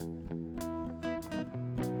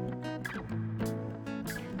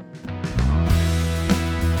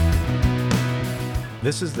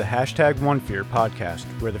This is the Hashtag One Fear podcast,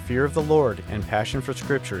 where the fear of the Lord and passion for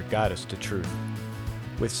Scripture guide us to truth.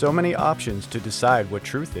 With so many options to decide what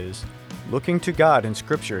truth is, looking to God in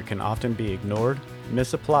Scripture can often be ignored,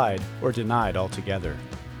 misapplied, or denied altogether.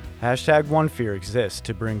 Hashtag One Fear exists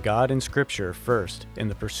to bring God and Scripture first in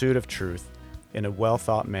the pursuit of truth in a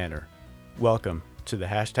well-thought manner. Welcome to the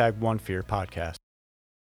Hashtag One Fear podcast.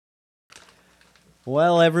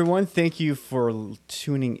 Well, everyone, thank you for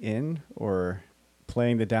tuning in or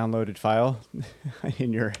playing the downloaded file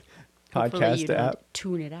in your Hopefully podcast you don't app.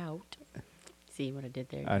 tune it out. See what I did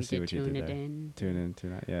there? I see what you did there. Tune it in. Tune in,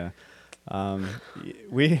 tune out. Yeah.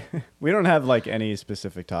 We don't have like any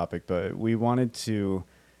specific topic, but we wanted to.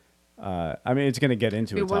 It's going to get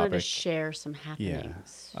into We a wanted to topic. share some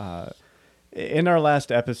happenings. In our last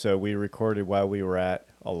episode, we recorded while we were at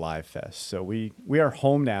Alive Fest. So we are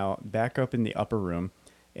home now, back up in the upper room,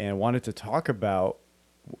 and wanted to talk about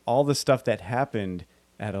all the stuff that happened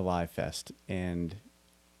at Alive Fest. And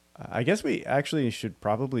I guess we actually should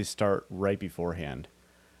probably start right beforehand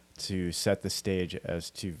to set the stage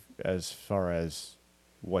as far as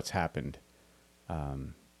what's happened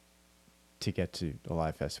to get to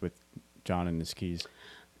Alive Fest with John and his keys.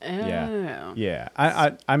 Oh. Yeah.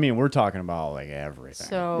 I mean, we're talking about like everything.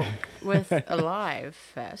 So with Alive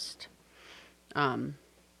Fest,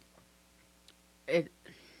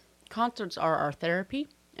 concerts are our therapy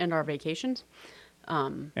and our vacations.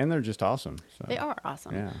 And they're just awesome. So. They are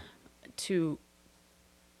awesome. Yeah. To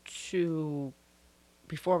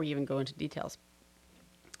before we even go into details,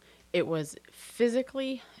 it was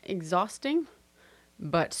physically exhausting,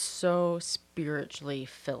 but so spiritually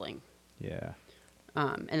filling. Yeah.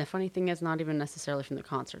 And the funny thing is, not even necessarily from the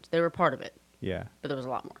concerts. They were part of it, Yeah. but there was a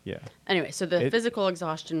lot more. Yeah. Anyway, so the physical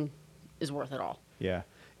exhaustion is worth it all. Yeah.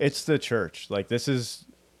 It's the church. Like this is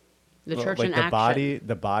The church like in the action.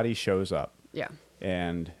 the body shows up. Yeah.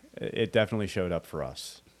 And it definitely showed up for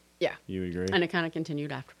us. Yeah. You agree? And it kind of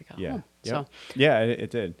continued after we got Yeah. home. Yep. So yeah,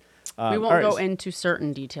 it did. we won't go into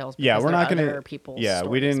certain details. Yeah, because we're there not are going other to. people's Yeah,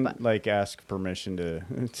 we stories, didn't but- like ask permission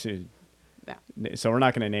to. Yeah. So we're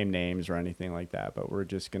not going to name names or anything like that, but we're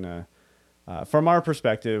just going to, from our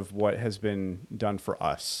perspective, what has been done for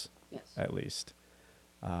us, Yes. at least.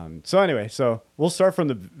 So anyway, so we'll start from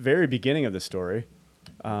the very beginning of the story.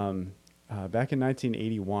 Back in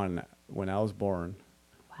 1981, when I was born.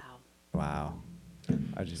 Wow.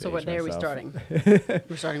 I just So what aged day are we myself. starting?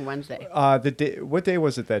 We're starting Wednesday. What day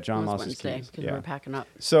was it that John It was lost his Wednesday keys? because we were packing up.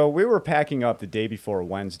 So we were packing up the day before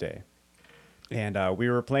Wednesday, and we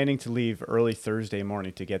were planning to leave early Thursday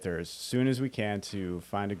morning to get there as soon as we can to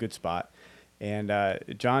find a good spot. And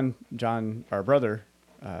John, our brother,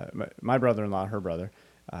 my brother-in-law, her brother,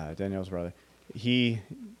 Danielle's brother, he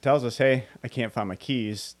tells us, "Hey, I can't find my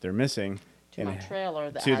keys. They're missing." To my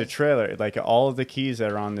trailer. The trailer. Like all of the keys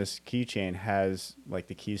that are on this keychain has like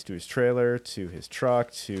the keys to his trailer, to his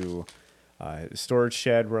truck, to his storage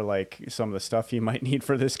shed where like some of the stuff he might need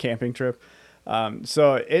for this camping trip.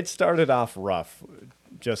 So it started off rough,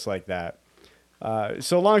 just like that.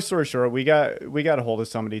 So long story short, we got a hold of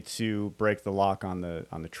somebody to break the lock on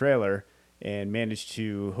the trailer and managed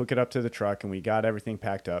to hook it up to the truck, and we got everything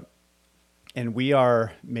packed up. And we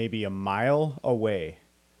are maybe a mile away.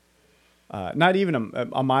 Not even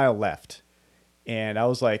a mile left. And I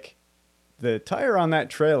was like, the tire on that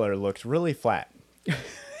trailer looks really flat.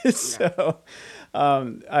 So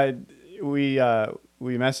we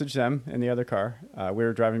messaged them in the other car. We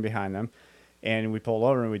were driving behind them, and we pulled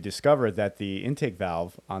over and we discovered that the intake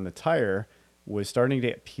valve on the tire was starting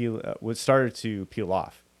to started to peel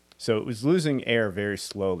off. So it was losing air very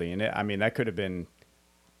slowly. And that could have been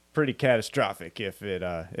pretty catastrophic if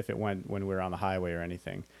it went when we were on the highway or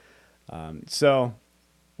anything. So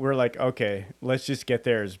we're like, okay, let's just get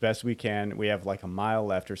there as best we can. We have like a mile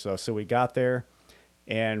left or so. So we got there,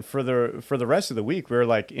 and for the rest of the week, we were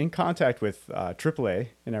like in contact with AAA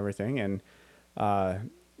and everything. And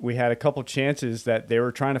we had a couple chances that they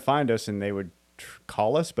were trying to find us and they would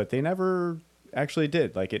call us, but they never actually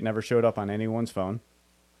did. Like it never showed up on anyone's phone,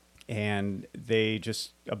 and they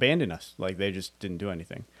just abandoned us. Like they just didn't do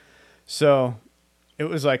anything. So it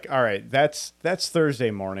was like, all right, that's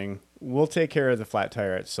Thursday morning. We'll take care of the flat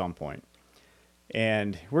tire at some point.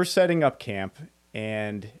 And we're setting up camp,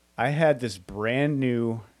 and I had this brand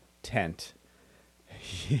new tent.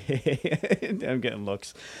 I'm getting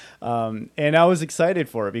looks. And I was excited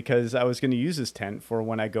for it because I was going to use this tent for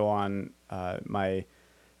when I go on my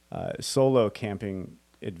solo camping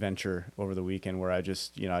adventure over the weekend, where I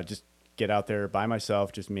just get out there by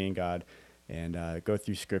myself, just me and God, and go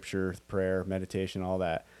through scripture, prayer, meditation, all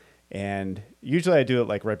that. And usually I do it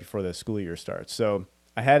like right before the school year starts. So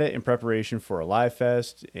I had it in preparation for a live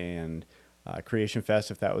fest and Creation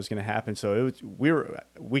Fest if that was going to happen. So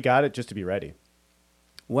we got it just to be ready.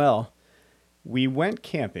 Well, we went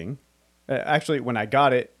camping. Actually, when I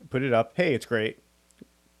got it, put it up. Hey, it's great.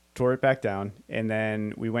 Tore it back down, and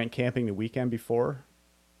then we went camping the weekend before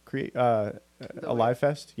a live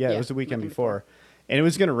fest. Yeah, it was the weekend before. And it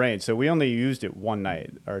was going to rain, so we only used it one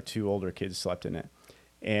night. Our two older kids slept in it,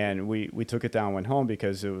 and we took it down, went home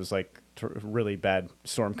because it was like really bad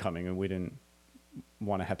storm coming, and we didn't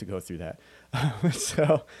want to have to go through that.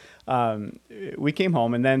 So we came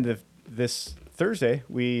home, and then this Thursday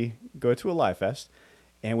we go to a live fest,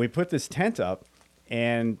 and we put this tent up,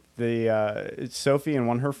 and the Sophie and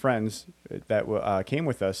one of her friends that came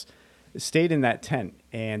with us stayed in that tent,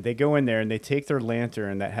 and they go in there and they take their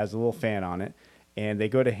lantern that has a little fan on it, and they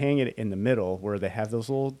go to hang it in the middle where they have those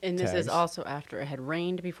little And tags. this is also after it had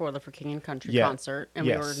rained before the For King and Country Yeah. concert, and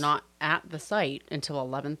we were not at the site until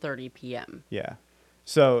 11:30 p.m. Yeah.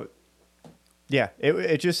 So, yeah,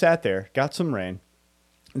 it just sat there, got some rain.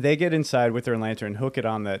 They get inside with their lantern, hook it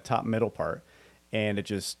on the top middle part, and it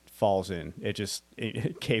just falls in.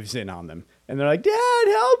 It caves in on them. And they're like, Dad,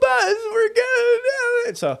 help us. We're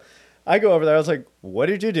good. So I go over there. I was like, what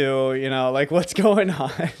did you do? You know, like, what's going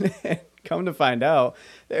on? Come to find out,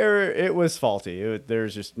 it was faulty.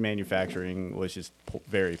 There's just manufacturing was just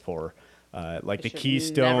very poor. Like It the should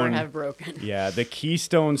keystone, never have broken. yeah, the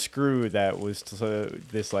keystone screw that was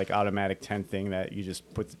this like automatic tent thing that you just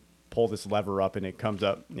pull this lever up and it comes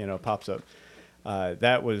up, pops up.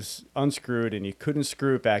 That was unscrewed and you couldn't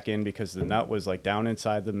screw it back in because the nut was like down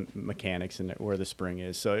inside the mechanics and where the spring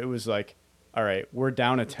is. So it was like, all right, we're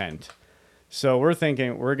down a tent. So we're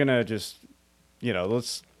thinking we're gonna just,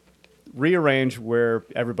 let's rearrange where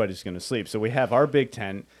everybody's gonna sleep. So we have our big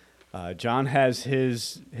tent. John has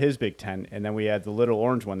his big tent, and then we had the little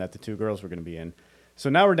orange one that the two girls were going to be in. So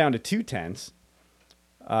now we're down to two tents,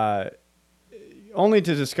 only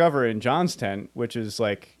to discover in John's tent, which is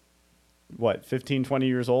like, 15, 20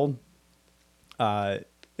 years old. And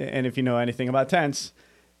if you know anything about tents,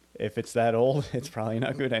 if it's that old, it's probably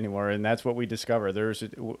not good anymore. And that's what we discovered.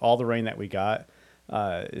 All the rain that we got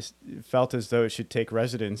felt as though it should take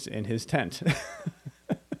residence in his tent.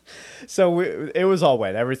 So it was all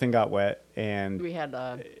wet. Everything got wet, and We had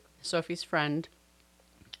Sophie's friend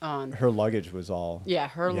on. her luggage was all. Yeah,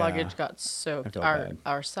 her Yeah. luggage got soaked. felt Our bad.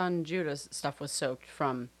 our son Judah's stuff was soaked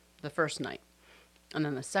from the first night, and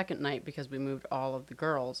then the second night because we moved all of the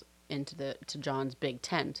girls to John's big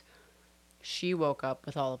tent. She woke up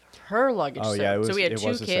with all of her luggage Oh, soaked. yeah, So we had it two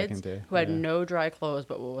was the second kids day, who had yeah. no dry clothes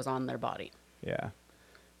but what was on their body. Yeah.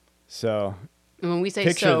 So And when we say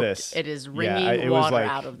picture soaked, this. it is Yeah, wringing it was water like,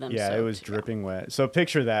 out of them. Yeah, it was soaked. dripping wet. So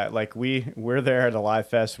picture that. Like we're there at a live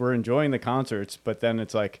fest. We're enjoying the concerts, but then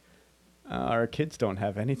it's like our kids don't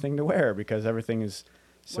have anything to wear because everything is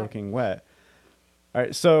soaking wet. All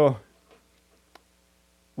right, so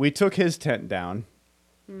we took his tent down.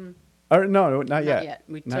 Or no, not yet.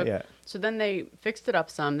 Not yet. So then they fixed it up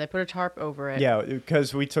some. They put a tarp over it. Yeah,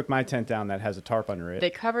 because we took my tent down that has a tarp under it. They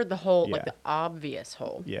covered the hole, like Yeah. the obvious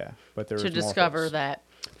hole. Yeah, but there was To more discover holes. that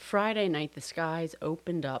Friday night the skies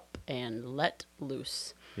opened up and let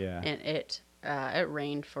loose. Yeah. And it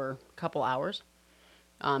rained for a couple hours.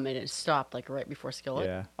 And it stopped like right before Skillet.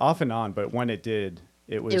 Yeah, off and on, but when it did,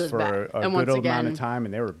 it was was for bad. a And good once old amount again- of time,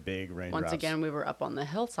 and they were big raindrops. Once again, we were up on the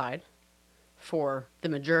hillside for the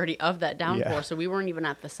majority of that downpour, Yeah. so we weren't even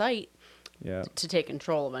at the site Yeah, to take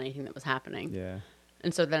control of anything that was happening. yeah,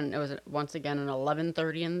 And so then it was once again an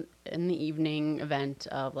 11:30 in the evening event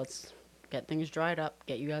of let's get things dried up,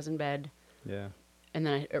 get you guys in bed. yeah. And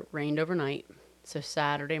then it rained overnight. So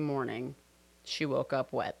Saturday morning, she woke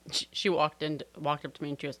up wet. She walked up to me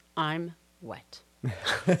and she goes, "I'm wet."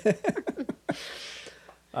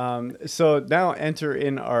 So now enter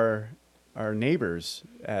in our neighbors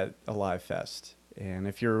at a live fest. And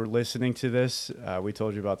if you're listening to this, we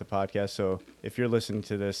told you about the podcast. So if you're listening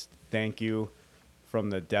to this, thank you from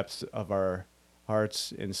the depths of our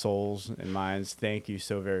hearts and souls and minds. Thank you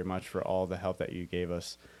so very much for all the help that you gave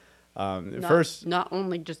us. Not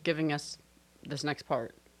only just giving us this next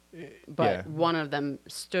part, but yeah. one of them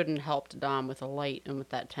stood and helped Dom with a light and with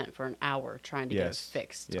that tent for an hour trying to get it Yes.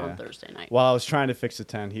 fixed Yeah. on Thursday night. While I was trying to fix the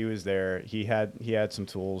tent, he was there. He had some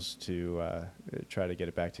tools to try to get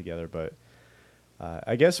it back together. But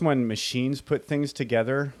I guess when machines put things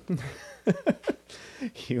together,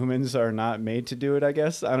 humans are not made to do it. I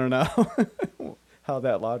guess I don't know how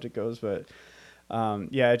that logic goes, but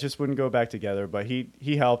yeah, it just wouldn't go back together. But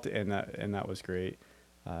he helped, and that was great.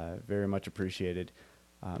 Very much appreciated.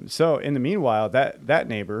 So in the meanwhile, that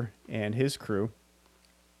neighbor and his crew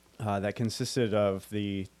that consisted of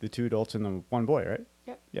the two adults and the one boy, right?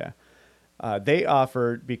 Yep. Yeah. They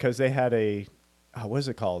offered, because they had what is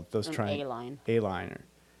it called? Those An A-line. A-liner.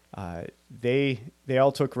 They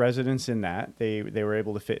all took residence in that. They were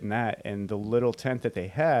able to fit in that, and the little tent that they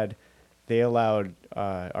had, they allowed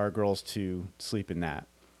our girls to sleep in that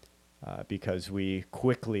because we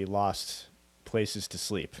quickly lost places to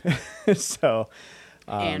sleep. So,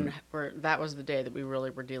 And that was the day that we really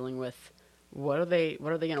were dealing with what are they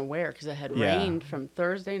going to wear, because it had Yeah. rained from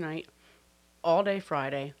Thursday night all day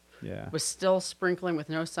Friday. yeah, Was still sprinkling with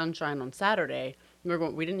no sunshine on Saturday.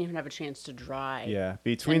 We didn't even have a chance to dry. yeah.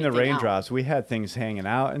 Between the anything out. raindrops, we had things hanging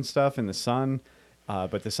out and stuff in the sun,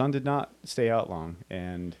 but the sun did not stay out long,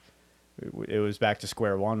 and it was back to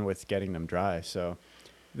square one with getting them dry. So,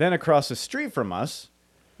 then across the street from us,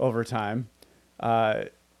 over time,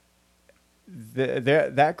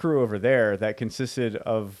 that crew over there that consisted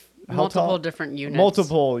of how Multiple tall? different units.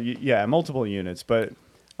 multiple units, but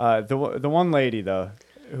the one lady though,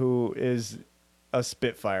 who is a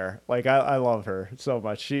spitfire, like I love her so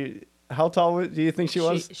much. How tall do you think she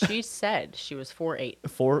was? She said she was 4'8".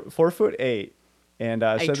 4'8", and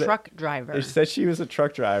A said truck driver. It said she was a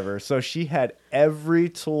truck driver, so she had every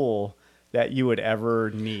tool that you would ever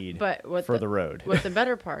need But for the road. What the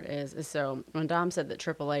better part is so when Dom said that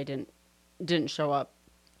AAA didn't show up,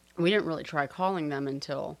 we didn't really try calling them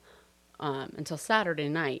until Saturday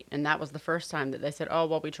night, and that was the first time that they said, "Oh,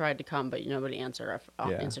 well, we tried to come, but nobody answered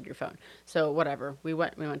answered your phone." So whatever, we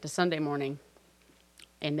went to Sunday morning,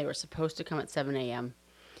 and they were supposed to come at 7 a.m.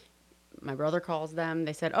 My brother calls them.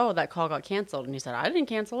 They said, "Oh, that call got canceled," and he said, "I didn't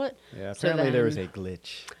cancel it." Yeah, So apparently there was then- a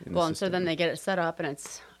glitch. In Well, the and so system. then they get it set up, and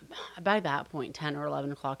it's by that point 10 or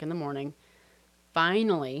 11 o'clock in the morning.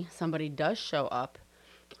 Finally, somebody does show up,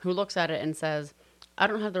 who looks at it and says, "I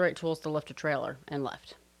don't have the right tools to lift a trailer," and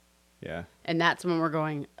left. Yeah. And that's when we're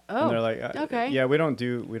going, "Oh, And they're like, okay, yeah, we don't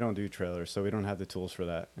do trailers, so we don't have the tools for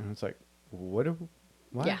that." And it's like, what?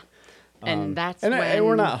 yeah." And that's and, when and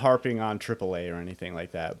we're not harping on AAA or anything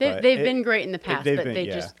like that. But they've been great in the past, they've but been- they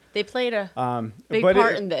yeah. they played a big but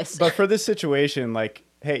part in this. But for this situation, like,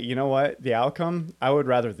 hey, you know what? The outcome, I would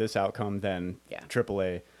rather this outcome than Yeah.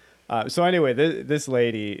 AAA. So anyway, this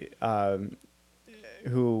lady,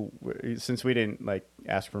 who, since we didn't like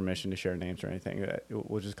ask permission to share names or anything,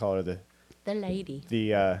 we'll just call her the lady.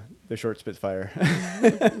 the short Spitfire.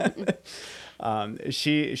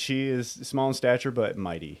 She is small in stature but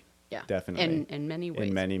mighty. Yeah, Definitely. in many ways.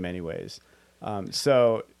 In many ways.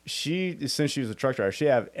 So since she was a truck driver, she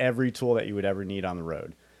had every tool that you would ever need on the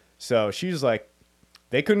road. So she was like,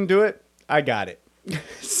 they couldn't do it, I got it.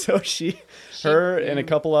 So her and a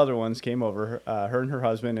couple other ones came over. Her and her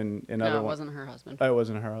husband and another No, it one. wasn't her husband. Oh, it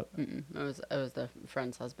wasn't her. It was the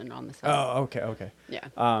friend's husband on the side. Oh, okay.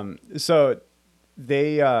 Yeah. So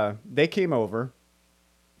they came over.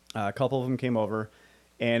 A couple of them came over,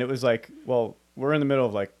 and it was like, well, we're in the middle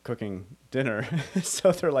of like cooking dinner,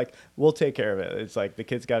 so they're like, we'll take care of it. It's like the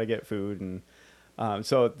kids got to get food, and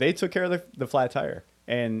so they took care of the flat tire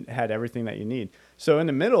and had everything that you need. So in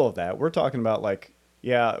the middle of that, we're talking about like,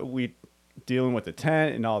 yeah, we dealing with the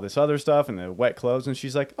tent and all this other stuff and the wet clothes, and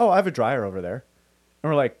she's like, oh, I have a dryer over there, and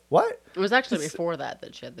we're like, what? It was actually before that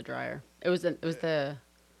she had the dryer. It was the.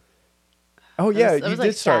 Oh yeah, it was you like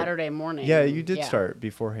did start Saturday morning. Yeah, you did start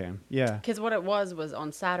beforehand. Yeah. Because what it was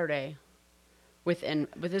on Saturday, but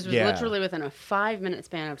this was Yeah. literally within a 5-minute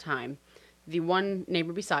span of time, the one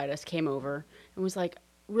neighbor beside us came over and was like,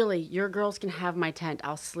 "Really, your girls can have my tent.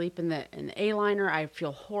 I'll sleep in the A-liner. I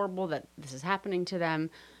feel horrible that this is happening to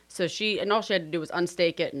them." So all she had to do was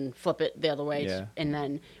unstake it and flip it the other way, Yeah. and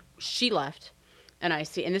then she left. And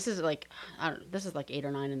this is like, this is like 8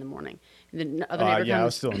 or 9 in the morning. And the other neighbor comes. Yeah, I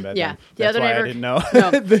was still in bed. Yeah, then. the That's other why neighbor. I didn't know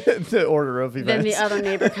No. the order of events. Then the other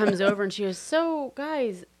neighbor comes over and she goes, "So,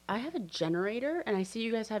 guys, I have a generator and I see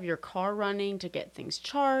you guys have your car running to get things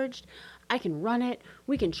charged. I can run it.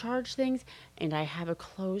 We can charge things. And I have a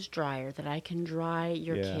clothes dryer that I can dry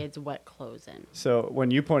your Yeah. kids' wet clothes in." So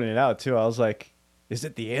when you pointed it out too, I was like, "Is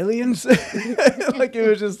it the aliens?" Like it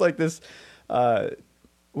was just like this.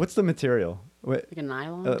 What's the material? Like a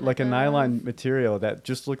nylon? Like a type nylon of- material that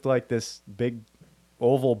just looked like this big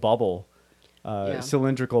oval bubble, Yeah.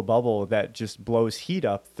 cylindrical bubble that just blows heat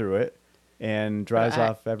up through it and dries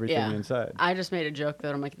off everything yeah. inside. I just made a joke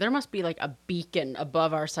that I'm like, there must be like a beacon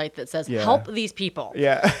above our site that says, Yeah. "Help these people."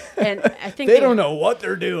 Yeah. And I think They don't know what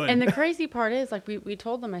they're doing. And the crazy part is, like, we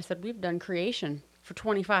told them, I said, we've done creation for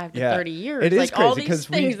 25 to Yeah. 30 years. It is like, crazy all these 'cause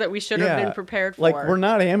things that we should have yeah, been prepared for. Like we're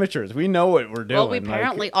not amateurs. We know what we're doing. Well, we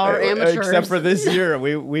apparently are Except amateurs. for this year,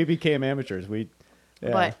 we became amateurs. We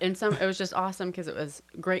But it was just awesome because it was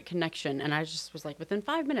great connection, and I just was like, within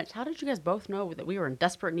 5 minutes, how did you guys both know that we were in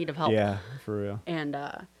desperate need of help? Yeah, for real. And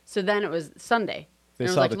so then it was Sunday. They And it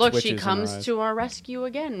was saw like, the look, she twitches in our comes eyes. to our rescue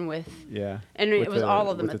again with, Yeah. and it With was all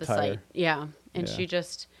of them with at the tire. site. Yeah, and Yeah. she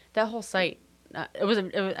just that whole site. It was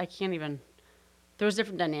I can't even. There was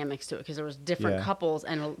different dynamics to it because there was different Yeah. couples,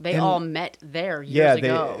 and they And- all met there Yeah, years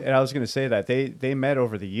ago. and I was going to say that they met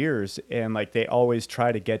over the years, and like they always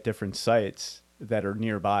try to get different sites that are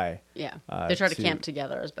nearby. Yeah, they try to to camp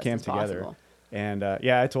together as best camp as together. possible. And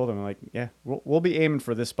I told him like, yeah, we'll be aiming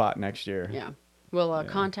for this spot next year. Yeah, we'll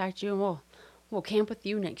contact you and we'll camp with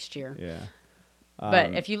you next year. Yeah.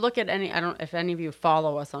 But if you look at if any of you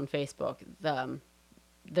follow us on Facebook,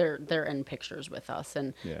 they're in pictures with us,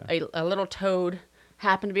 and Yeah. a little toad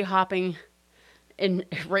happened to be hopping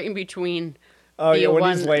right in between. Oh, yeah, when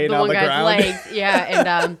he's laying the on one the guy's ground. legs. Yeah,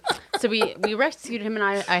 and so we rescued him, and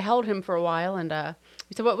I held him for a while, and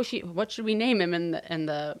we said, what should we name him? And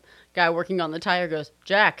the guy working on the tire goes,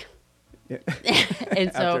 Jack. Yeah.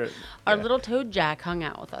 And so our yeah. little toad Jack hung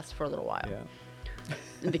out with us for a little while. Yeah.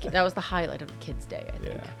 And that was the highlight of the kids' day, I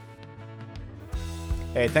think. Yeah.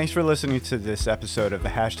 Hey, thanks for listening to this episode of the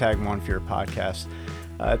 #OneFear podcast.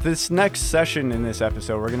 This next session in this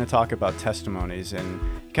episode, we're going to talk about testimonies, and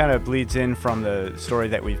kind of bleeds in from the story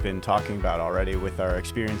that we've been talking about already with our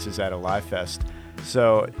experiences at Alive Fest.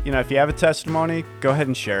 So, if you have a testimony, go ahead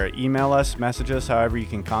and share it. Email us, message us, however you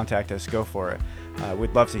can contact us, go for it.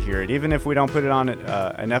 We'd love to hear it. Even if we don't put it on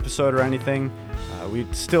an episode or anything,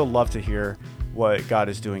 we'd still love to hear what God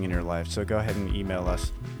is doing in your life. So go ahead and email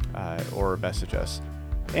us or message us.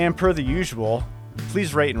 And per the usual,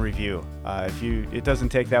 please rate and review. It doesn't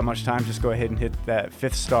take that much time, just go ahead and hit that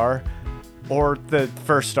 5th star or the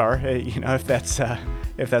 1st star,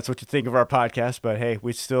 if that's what you think of our podcast. But hey,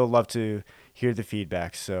 we'd still love to hear the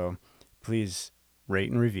feedback. So please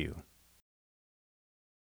rate and review.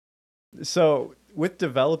 So with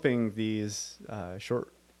developing these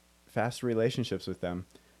short, fast relationships with them,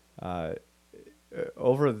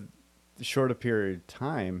 over the shorter period of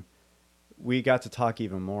time, we got to talk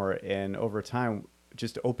even more, and over time,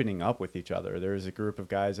 just opening up with each other. There was a group of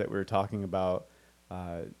guys that we were talking about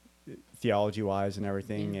theology-wise and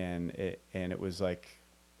everything, and it was like,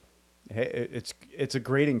 hey, it's a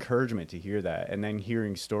great encouragement to hear that, and then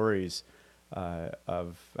hearing stories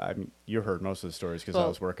you heard most of the stories because I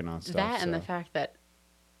was working on stuff. That and the fact that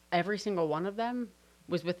every single one of them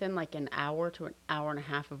was within like an hour to an hour and a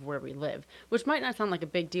half of where we live, which might not sound like a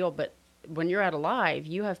big deal, but when you're at Alive,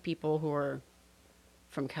 you have people who are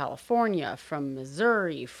from California, from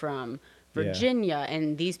Missouri, from Virginia,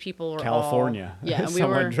 and these people were California. All, yeah, and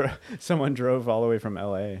someone drove all the way from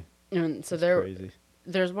LA. And so crazy.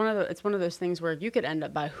 It's one of those things where you could end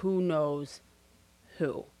up by who knows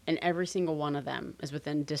who, and every single one of them is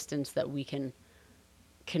within distance that we can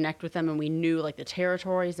connect with them, and we knew like the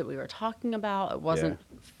territories that we were talking about. It wasn't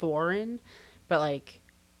foreign, but like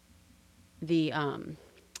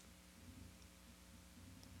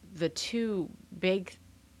the two big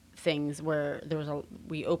things where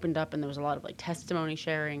we opened up and there was a lot of like testimony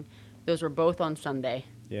sharing. Those were both on Sunday.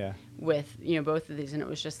 Yeah. With both of these, and it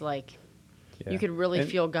was just like you could really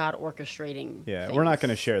feel God orchestrating. Yeah, things. We're not going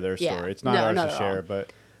to share their story. Yeah. It's not ours not to at share, all.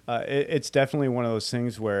 but it's definitely one of those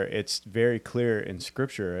things where it's very clear in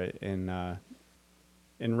Scripture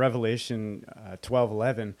in Revelation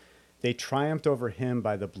 12:11, they triumphed over him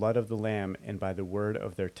by the blood of the Lamb and by the word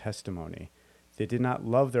of their testimony. They did not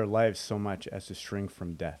love their lives so much as to shrink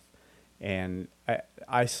from death. And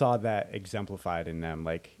I saw that exemplified in them.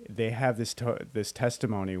 Like they have this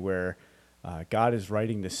testimony where God is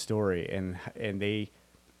writing this story, and they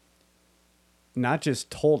not just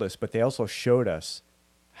told us, but they also showed us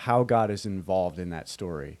how God is involved in that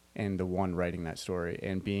story and the one writing that story,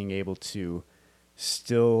 and being able to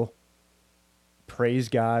still praise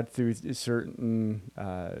God through certain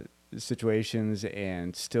situations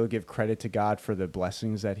and still give credit to God for the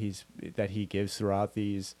blessings that he gives throughout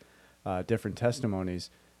these different testimonies.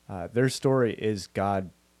 Their story is God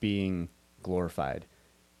being glorified,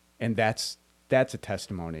 and that's a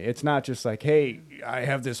testimony. It's not just like, hey, I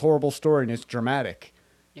have this horrible story and it's dramatic.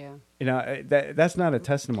 Yeah. That's not a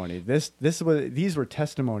testimony. These were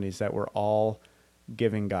testimonies that were all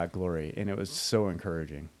giving God glory, and it was so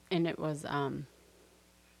encouraging. And it was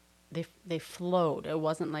they flowed. It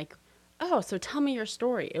wasn't like, oh, so tell me your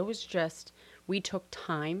story. It was just we took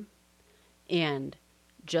time, and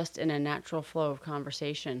just in a natural flow of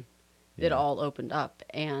conversation, it all opened up,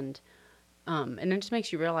 and it just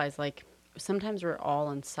makes you realize like sometimes we're all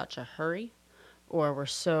in such a hurry, or we're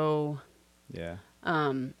so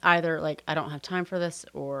Either like I don't have time for this,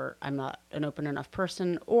 or I'm not an open enough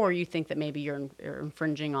person, or you think that maybe you're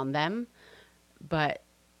infringing on them. But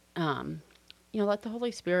let the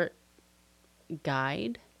Holy Spirit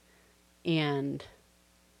guide, and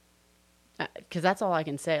because that's all I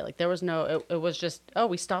can say. Like there was it was just, oh,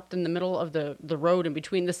 we stopped in the middle of the road in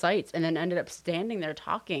between the sites, and then ended up standing there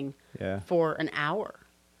talking Yeah. for an hour,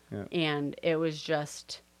 Yeah. and it was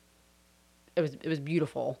just it was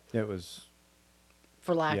beautiful It was.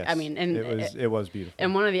 for lack. Yes. I mean, and it was beautiful.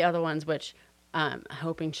 and one of the other ones, which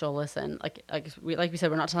hoping she'll listen. Like we said,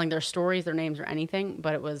 we're not telling their stories, their names, or anything.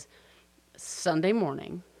 But it was Sunday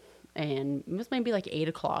morning, and it was maybe like 8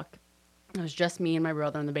 o'clock. It was just me and my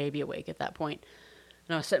brother and the baby awake at that point.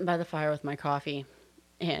 And I was sitting by the fire with my coffee,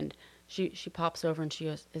 and she pops over and she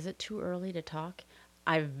goes, "Is it too early to talk?"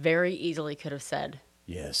 I very easily could have said,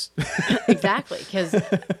 Yes. exactly, because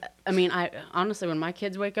I mean, I honestly, when my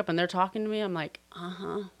kids wake up and they're talking to me, I'm like,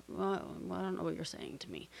 well, I don't know what you're saying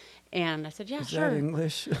to me, and I said, yeah, Is sure, that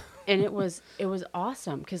English? and it was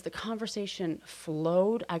awesome because the conversation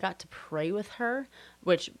flowed. I got to pray with her,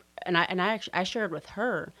 I shared with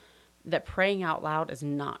her that praying out loud is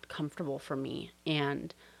not comfortable for me,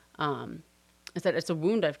 and I said it's a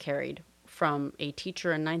wound I've carried from a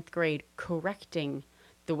teacher in ninth grade correcting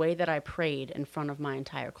the way that I prayed in front of my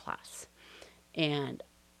entire class. And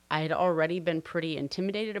I had already been pretty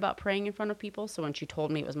intimidated about praying in front of people, so when she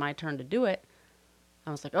told me it was my turn to do it,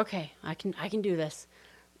 I was like, okay, I can do this.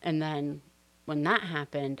 And then when that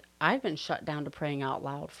happened, I've been shut down to praying out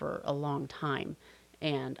loud for a long time.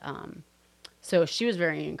 And so she was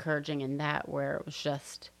very encouraging in that, where it was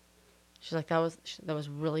just, she's like, that was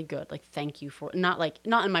really good. Like, thank you for, not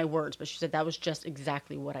in my words, but she said that was just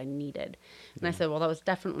exactly what I needed. And I said, well, that was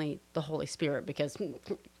definitely the Holy Spirit, because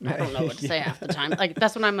I don't know what to say half the time. Like,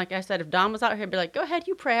 that's when I'm like, I said, if Dom was out here, I'd be like, go ahead,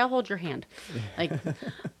 you pray, I'll hold your hand. Like,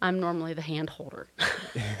 I'm normally the hand holder.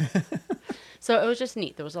 So it was just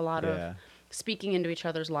neat. There was a lot Yeah. of speaking into each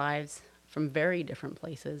other's lives from very different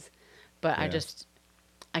places. But Yeah.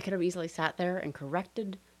 I could have easily sat there and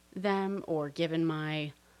corrected them or given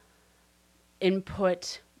my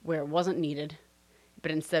input where it wasn't needed,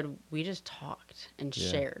 but instead we just talked and Yeah.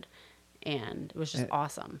 shared, and it was just And-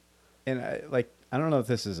 awesome. And I don't know if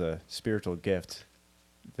this is a spiritual gift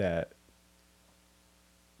that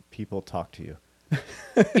people talk to you.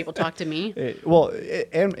 People talk to me.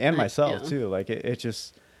 And myself Yeah. too. Like it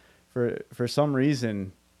just for some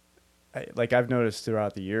reason, I've noticed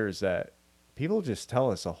throughout the years that people just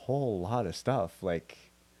tell us a whole lot of stuff. Like,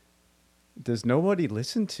 does nobody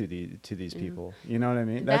listen to these people? You know what I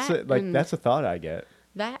mean? That's that's a thought I get.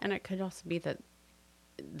 That, and it could also be that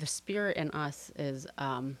the spirit in us is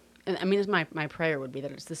and I mean, it's my prayer would be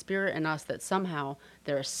that it's the spirit in us, that somehow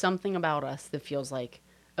there is something about us that feels like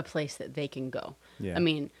a place that they can go. Yeah. I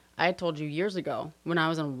mean, I had told you years ago when I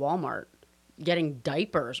was in Walmart getting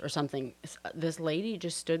diapers or something, this lady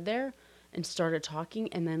just stood there and started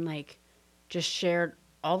talking, and then like just shared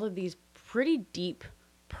all of these pretty deep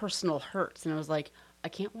personal hurts, and I was like, I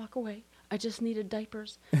can't walk away, I just needed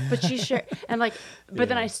diapers. But she shared, and like, but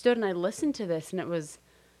then Yeah. I stood and I listened to this, and it was,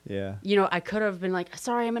 Yeah. I could have been like,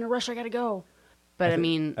 sorry, I'm in a rush, I gotta go. But I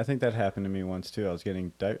mean, I think that happened to me once too. I was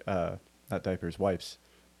getting not diapers, wipes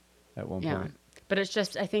at one yeah. point. But it's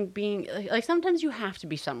just, I think being like sometimes you have to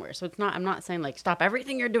be somewhere. So it's not, I'm not saying like stop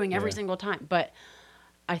everything you're doing every Yeah. single time. But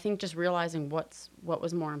I think just realizing what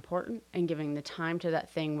was more important and giving the time to that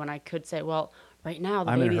thing when I could say, well, right now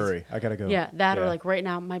the I'm in a baby's, hurry. I gotta go. yeah, that, or like right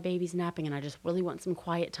now my baby's napping and I just really want some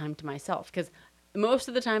quiet time to myself. Because most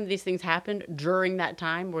of the time these things happened during that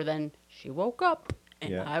time where then she woke up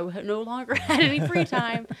and Yeah. I no longer had any free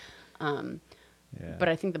time. Yeah. But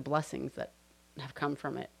I think the blessings that have come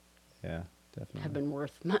from it Yeah, definitely. have been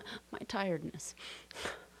worth my tiredness.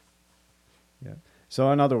 Yeah.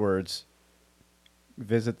 So in other words,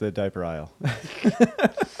 visit the diaper aisle.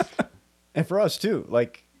 And for us too,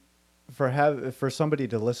 like for somebody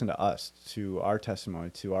to listen to us, to our testimony,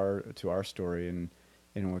 to our story and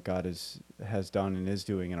what God has done and is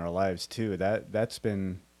doing in our lives too. That's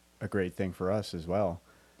been a great thing for us as well.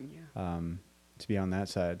 Yeah. To be on that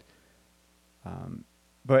side.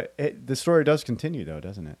 But the story does continue though,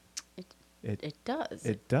 doesn't it? It does.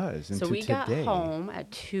 It does. So Into we got today. home at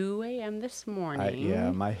 2 a.m. this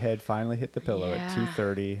morning. My head finally hit the pillow Yeah. at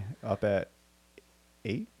 2:30, up at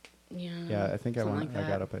 8. Yeah. Yeah, I think I something went. like I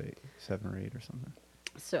got that. up at 7 or 8 or something.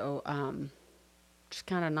 So just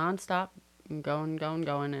kind of nonstop and going,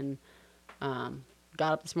 and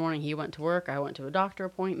got up this morning. He went to work. I went to a doctor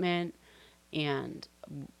appointment, and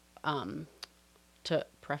to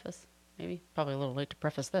preface, maybe probably a little late to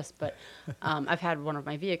preface this, but I've had one of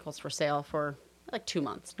my vehicles for sale for like 2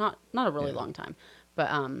 months, not a really Yeah. long time, but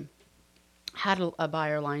had a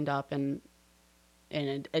buyer lined up, and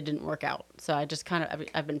it didn't work out. So I just kind of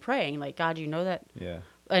I've been praying like, God, you know that. Yeah.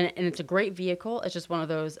 And it's a great vehicle. It's just one of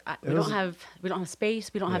those It was, we don't have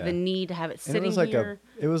space. We don't have the yeah. need to have it And it sitting was like here.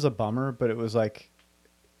 it was a bummer, but it was like,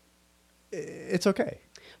 it's okay.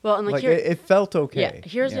 Well, and like Like here, it felt yeah. okay.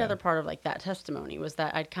 Here's the Yeah. other part of like that testimony was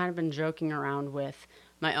that I'd kind of been joking around with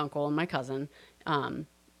my uncle and my cousin,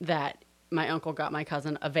 that my uncle got my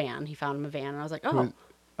cousin a van. He found him a van, and I was like, oh,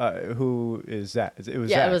 Who is Zach? It was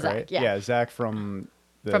Yeah, Zach, it was right? Zach, yeah. Zach from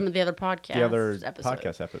from the other podcast. the other episode.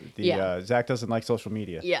 podcast episode. Yeah. Zach doesn't like social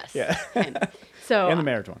media. Yes. Yeah. him. So And the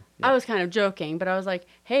marriage one. I Yeah. was kind of joking, but I was like,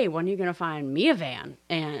 "Hey, when are you gonna find me a van?"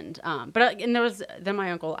 And and there was then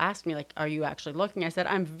my uncle asked me like, "Are you actually looking?" I said,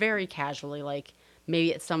 "I'm very casually like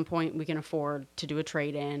maybe at some point we can afford to do a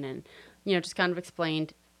trade in," and just kind of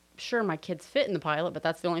explained. Sure, my kids fit in the Pilot, but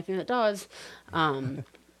that's the only thing that does. And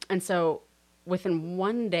so within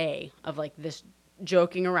one day of like this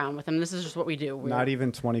joking around with him, this is just what we do. Not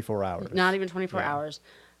even 24 hours. Not even 24 Yeah. hours.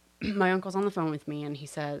 My uncle's on the phone with me and he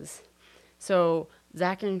says, so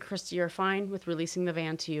Zach and Christy are fine with releasing the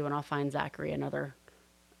van to you, and I'll find Zachary another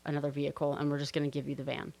vehicle, and we're just going to give you the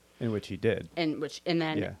van. In which he did. And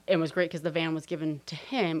then Yeah. it was great because the van was given to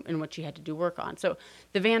him, in which he had to do work on. So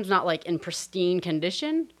the van's not like in pristine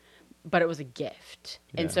condition, but it was a gift.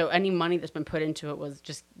 Yeah. And so any money that's been put into it was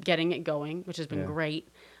just getting it going, which has been Yeah. great.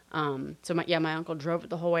 So my uncle drove it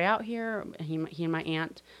the whole way out here. He and my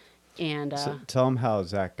aunt, and So tell him how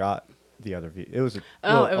Zach got the other vehicle. It was it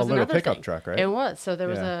a was little another pickup thing. truck, right? It was. So there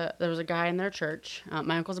was Yeah. a guy in their church.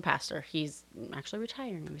 My uncle's a pastor. He's actually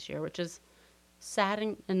retiring this year, which is sad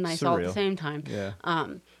and nice all at the Surreal. same time. Yeah.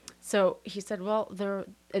 So he said, well,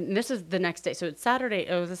 and this is the next day. So it's Saturday.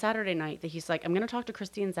 It was a Saturday night that he's like, I'm going to talk to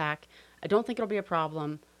Christy and Zach. I don't think it'll be a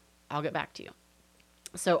problem. I'll get back to you.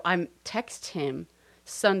 So I text him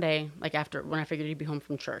Sunday, like after when I figured he'd be home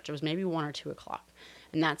from church. It was maybe 1 or 2 o'clock.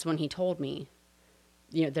 And that's when he told me,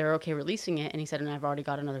 they're okay releasing it. And he said, and I've already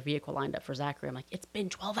got another vehicle lined up for Zachary. I'm like, it's been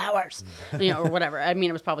 12 hours, or whatever. I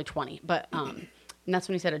mean, it was probably 20. But, and that's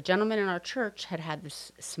when he said a gentleman in our church had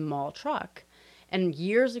this small truck. And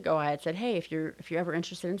years ago, I had said, hey, if you're ever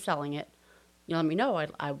interested in selling it, let me know.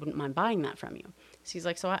 I wouldn't mind buying that from you. So he's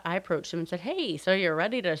like, so I approached him and said, hey, so you're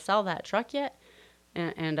ready to sell that truck yet?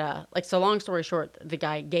 And so long story short, the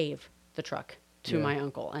guy gave the truck to Yeah. my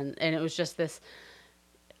uncle. And it was just this,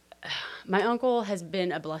 my uncle has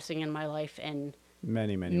been a blessing in my life in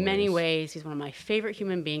Many ways. He's one of my favorite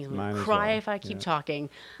human beings. I'm Mine going to as cry well. if I keep Yeah. talking.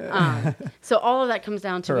 So all of that comes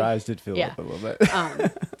down to Her me- eyes did fill yeah. up a little bit.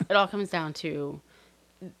 it all comes down to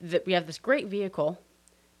that we have this great vehicle,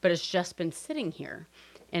 but it's just been sitting here.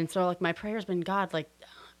 And so like my prayer's been, God, like,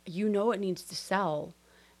 it needs to sell.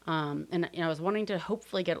 And I was wanting to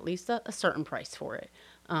hopefully get at least a certain price for it.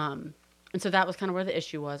 And so that was kind of where the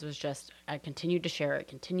issue was just, I continued to share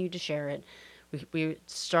it. We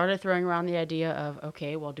started throwing around the idea of,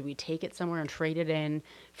 okay, well, do we take it somewhere and trade it in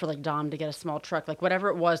for like Dom to get a small truck, like whatever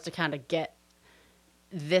it was to kind of get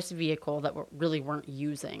this vehicle that we really weren't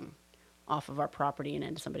using off of our property and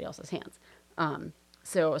into somebody else's hands.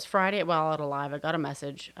 So it was Friday at While Out Alive. I got a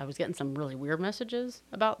message. I was getting some really weird messages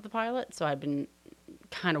about the Pilot, so I'd been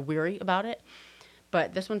kind of weary about it.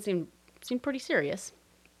 But this one seemed pretty serious.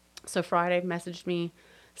 So Friday messaged me.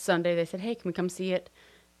 Sunday they said, hey, can we come see it?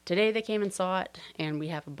 Today they came and saw it, and we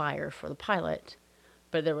have a buyer for the Pilot.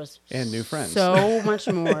 But there was And new friends. so much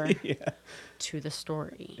more Yeah. to the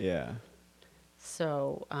story. Yeah.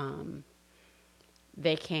 So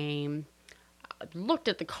they came, looked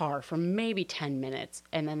at the car for maybe 10 minutes,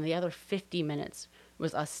 and then the other 50 minutes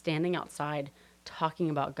was us standing outside talking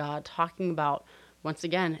about God, talking about, once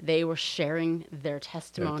again, they were sharing their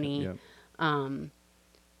testimony. Yep.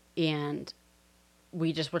 And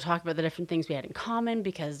we just were talking about the different things we had in common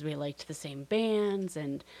because we liked the same bands,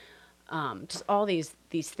 and just all these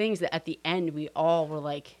things that at the end we all were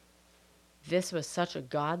like, this was such a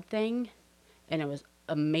God thing, and it was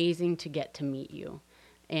amazing to get to meet you.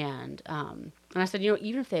 And I said,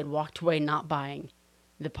 even if they had walked away not buying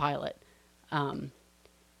the Pilot,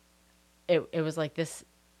 it was like this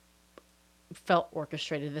felt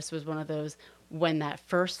orchestrated. This was one of those, when that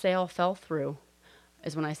first sale fell through,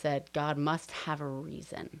 is when I said, God must have a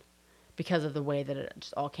reason because of the way that it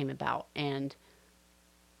just all came about. And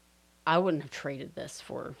I wouldn't have traded this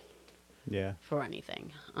for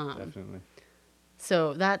anything. Definitely.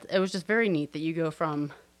 So it was just very neat that you go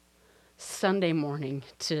from Sunday morning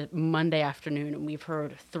to Monday afternoon, and we've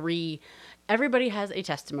heard 3. Everybody has a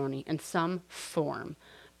testimony in some form,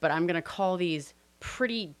 but I'm going to call these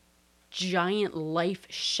pretty giant life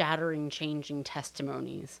shattering changing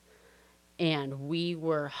testimonies. And we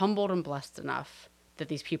were humbled and blessed enough that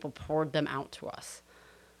these people poured them out to us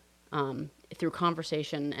through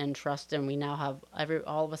conversation and trust. And we now have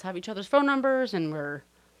all of us have each other's phone numbers, and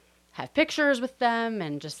have pictures with them,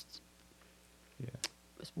 and just Yeah.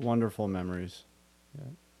 Wonderful memories.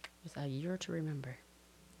 Yeah. it was a year to remember.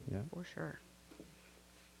 Yeah. For sure.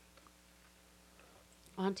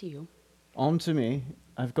 On to you. On to me.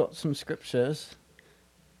 I've got some scriptures.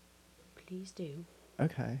 Please do.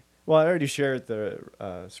 Okay. Well, I already shared the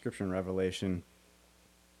scripture in Revelation.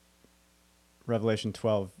 Revelation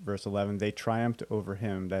 12, verse 11. They triumphed over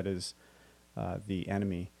him, that is the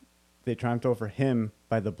enemy. They triumphed over him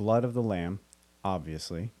by the blood of the Lamb,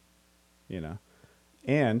 obviously,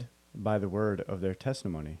 and by the word of their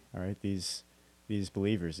testimony. All right, these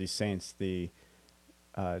believers, these saints, they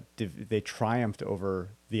triumphed over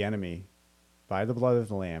the enemy by the blood of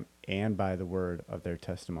the Lamb and by the word of their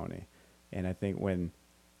testimony. And I think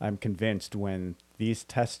I'm convinced when these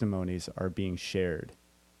testimonies are being shared,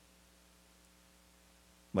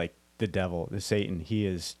 like the devil, the Satan, he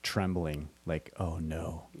is trembling like, oh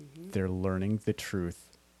no, they're learning the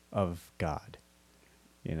truth of God.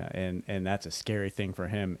 And that's a scary thing for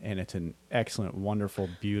him. And it's an excellent, wonderful,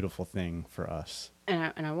 beautiful thing for us.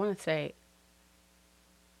 And I want to say,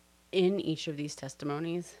 in each of these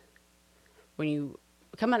testimonies, when you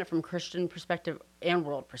come at it from Christian perspective and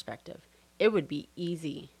world perspective, it would be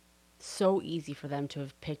easy, so easy for them to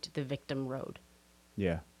have picked the victim road.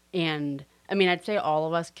 Yeah. And I mean, I'd say all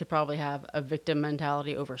of us could probably have a victim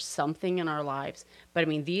mentality over something in our lives. But I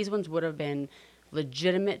mean, these ones would have been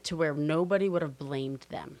legitimate to where nobody would have blamed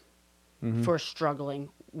them for struggling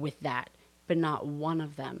with that. But not one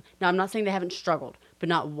of them. Now, I'm not saying they haven't struggled, but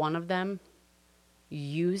not one of them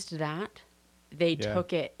used that. They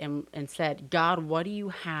took it and said, God, what do you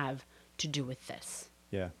have to do with this?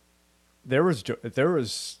 Yeah. There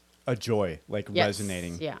was a joy like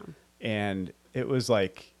resonating. Yeah. And it was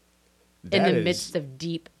like, in the midst of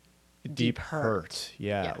deep hurt.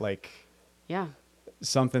 Yeah. Like, yeah.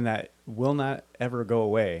 Something that will not ever go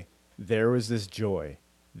away. There was this joy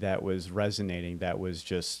that was resonating, that was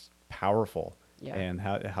just powerful. Yeah. And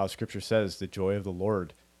how scripture says the joy of the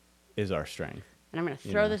Lord is our strength. And I'm going to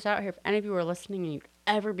throw this out here. If any of you are listening and you'd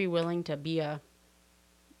ever be willing to be a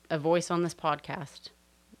voice on this podcast,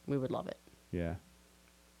 we would love it. Yeah.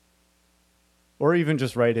 Or even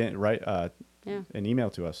just write an email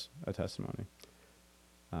to us, a testimony.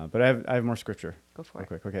 But I have more scripture. Go for real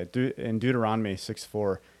it. Quick. Okay. In Deuteronomy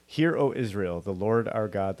 6:4, hear, O Israel, the Lord our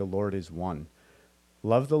God, the Lord is one.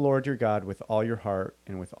 Love the Lord your God with all your heart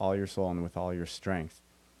and with all your soul and with all your strength.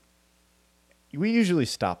 We usually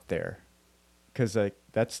stop there because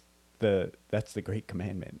that's the great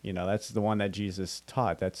commandment. That's the one that Jesus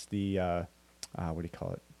taught. That's the what do you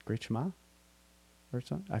call it? Great Shema or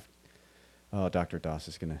something? Dr. Doss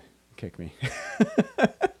is going to kick me.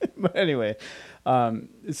 But anyway,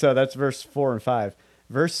 so that's verse 4 and 5.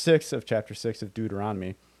 Verse 6 of chapter 6 of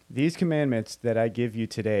Deuteronomy. These commandments that I give you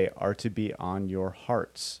today are to be on your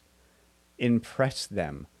hearts. Impress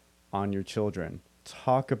them on your children.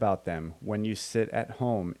 Talk about them when you sit at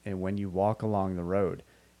home and when you walk along the road,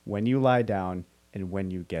 when you lie down and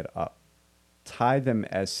when you get up. Tie them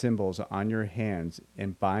as symbols on your hands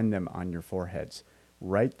and bind them on your foreheads.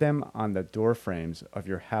 Write them on the door frames of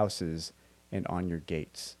your houses and on your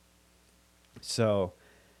gates. So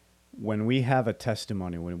when we have a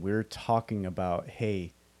testimony, when we're talking about,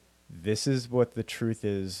 hey, this is what the truth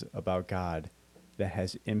is about God that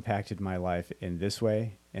has impacted my life in this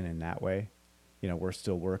way and in that way. We're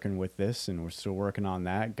still working with this and we're still working on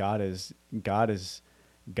that. God has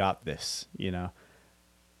got this,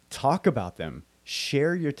 Talk about them.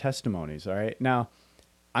 Share your testimonies, all right? Now,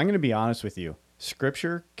 I'm going to be honest with you.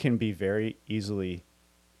 Scripture can be very easily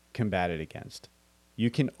combated against. You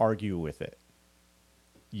can argue with it.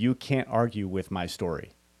 You can't argue with my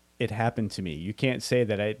story. It happened to me. You can't say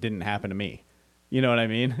that it didn't happen to me. You know what I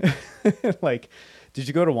mean? Like, did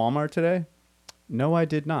you go to Walmart today? No, I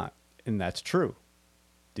did not. And that's true.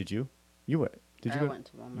 Did you? You went. Did you I go? went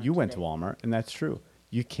to Walmart You went today. to Walmart, and that's true.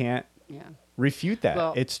 You can't Yeah. refute that.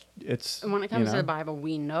 Well, it's And when it comes to the Bible,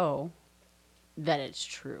 we know that it's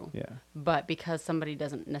true. Yeah. But because somebody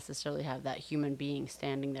doesn't necessarily have that human being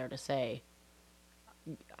standing there to say,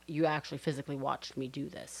 you actually physically watched me do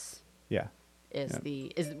this, Yeah.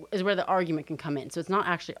 is where the argument can come in. So it's not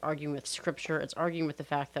actually arguing with scripture, it's arguing with the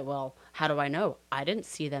fact that, well, how do I know? I didn't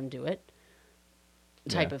see them do it,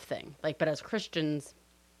 type of thing. But as Christians,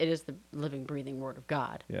 it is the living, breathing word of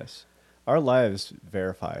God. Yes. Our lives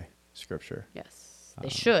verify scripture. Yes. They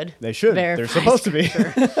should. They should. They're verify supposed to be.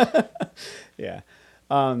 scripture. Yeah.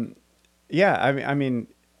 Yeah. I mean,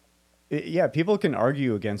 yeah, people can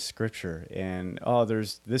argue against scripture and, oh,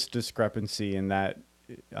 there's this discrepancy in that,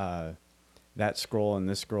 that scroll and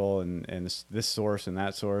this scroll and this source and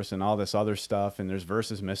that source and all this other stuff. And there's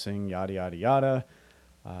verses missing, yada, yada, yada.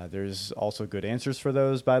 There's also good answers for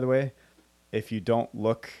those, by the way. If you don't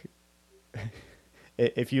look,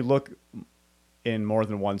 if you look in more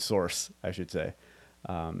than one source, I should say.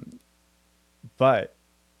 But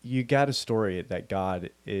you got a story that God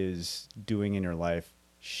is doing in your life,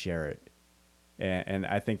 share it. And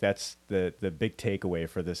I think that's the big takeaway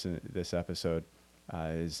for this episode,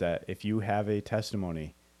 is that if you have a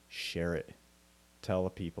testimony, share it. Tell the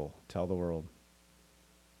people, tell the world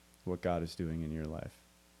what God is doing in your life.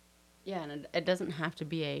 Yeah, and it doesn't have to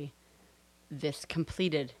be this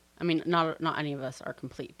completed. I mean, not any of us are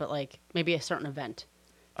complete, but like maybe a certain event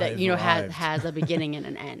that has a beginning and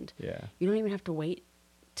an end. Yeah. You don't even have to wait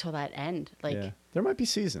till that end. Like, yeah. There might be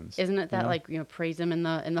seasons. Isn't it that like praise him in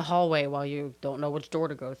the hallway while you don't know which door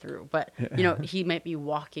to go through? But he might be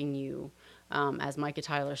walking you, as Micah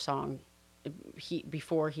Tyler's song,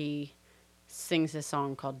 before he sings his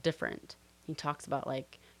song called Different. He talks about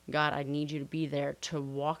like, God, I need you to be there to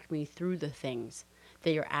walk me through the things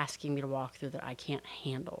that you're asking me to walk through that I can't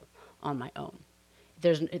handle on my own.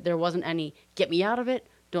 There wasn't any get me out of it,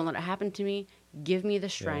 don't let it happen to me, give me the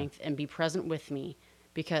strength and be present with me,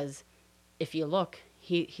 because if you look,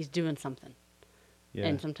 he's doing something. Yeah.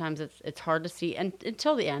 And sometimes it's hard to see, and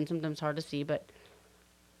until the end, sometimes hard to see, but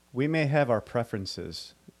we may have our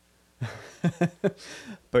preferences,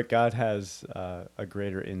 but God has a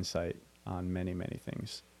greater insight on many, many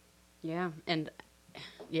things. Yeah, and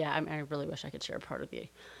yeah, I really wish I could share a part of you.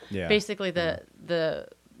 Yeah. Basically, the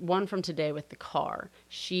one from today with the car,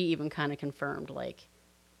 she even kind of confirmed, like,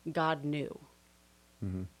 God knew.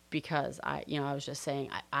 Mm-hmm. Because I was just saying,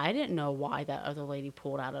 I didn't know why that other lady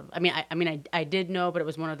pulled out of. I did know, but it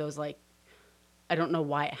was one of those, like, I don't know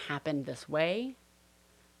why it happened this way,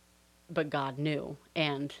 but God knew,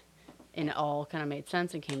 and it all kind of made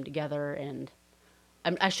sense and came together. And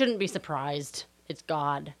I shouldn't be surprised. It's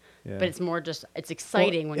God, but it's more just it's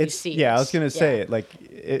exciting when you see. Yeah, it. I was gonna say it. Like,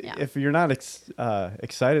 if you're not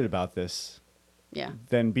excited about this,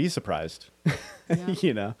 then be surprised.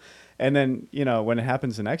 Yeah. And then, when it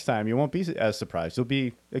happens the next time, you won't be as surprised. You'll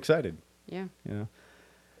be excited. Yeah.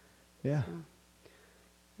 Yeah. So,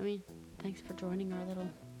 I mean, thanks for joining our little.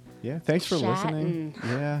 Yeah. Thanks for listening.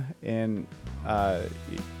 Yeah. And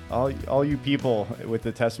all you people with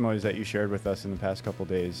the testimonies that you shared with us in the past couple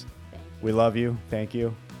days, we love you. Thank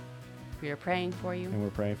you. We are praying for you. And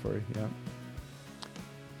we're praying for you. Yeah.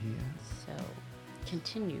 So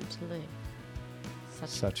continue to live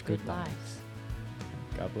such good lives.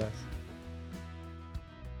 God bless.